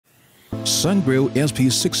Sungrow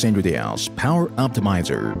SP600S Power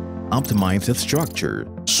Optimizer. Optimize the structure,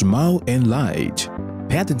 small and light.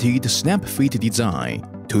 Patented snap-fit design,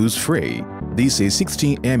 tools-free. DC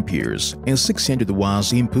 16 amperes and 600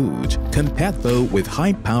 watts input, compatible with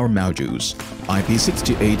high-power modules.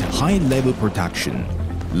 IP68 high-level protection.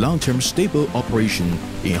 Long-term stable operation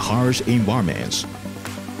in harsh environments.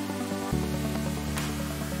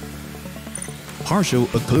 Partial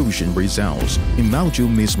occlusion results in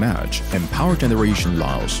module mismatch and power generation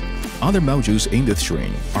loss. Other modules in the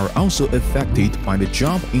string are also affected by the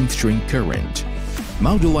drop in string current.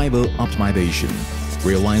 Module level optimization,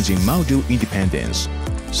 realizing module independence,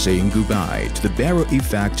 saying goodbye to the barrel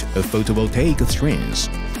effect of photovoltaic strings,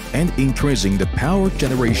 and increasing the power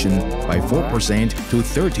generation by 4% to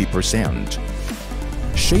 30%.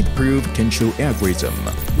 Shade-proof control algorithm.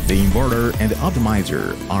 The inverter and the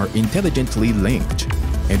optimizer are intelligently linked,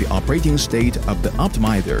 and the operating state of the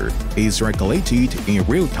optimizer is regulated in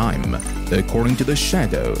real time according to the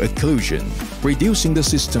shadow occlusion, reducing the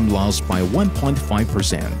system loss by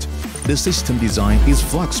 1.5%. The system design is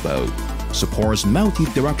flexible, supports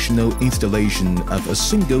multi-directional installation of a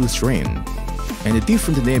single string, and a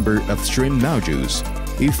different number of string modules,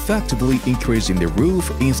 effectively increasing the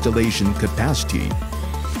roof installation capacity.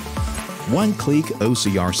 One-click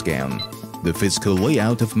OCR scan. The physical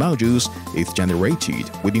layout of modules is generated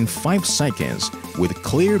within 5 seconds with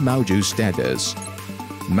clear module status.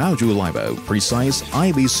 Module-level precise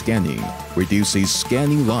IV scanning reduces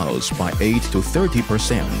scanning loss by 8 to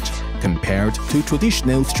 30% compared to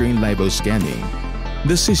traditional string-level scanning.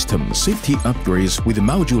 The system safety upgrades with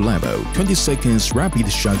module-level 20 seconds rapid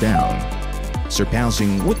shutdown,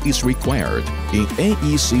 surpassing what is required in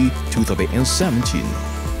NEC 2017.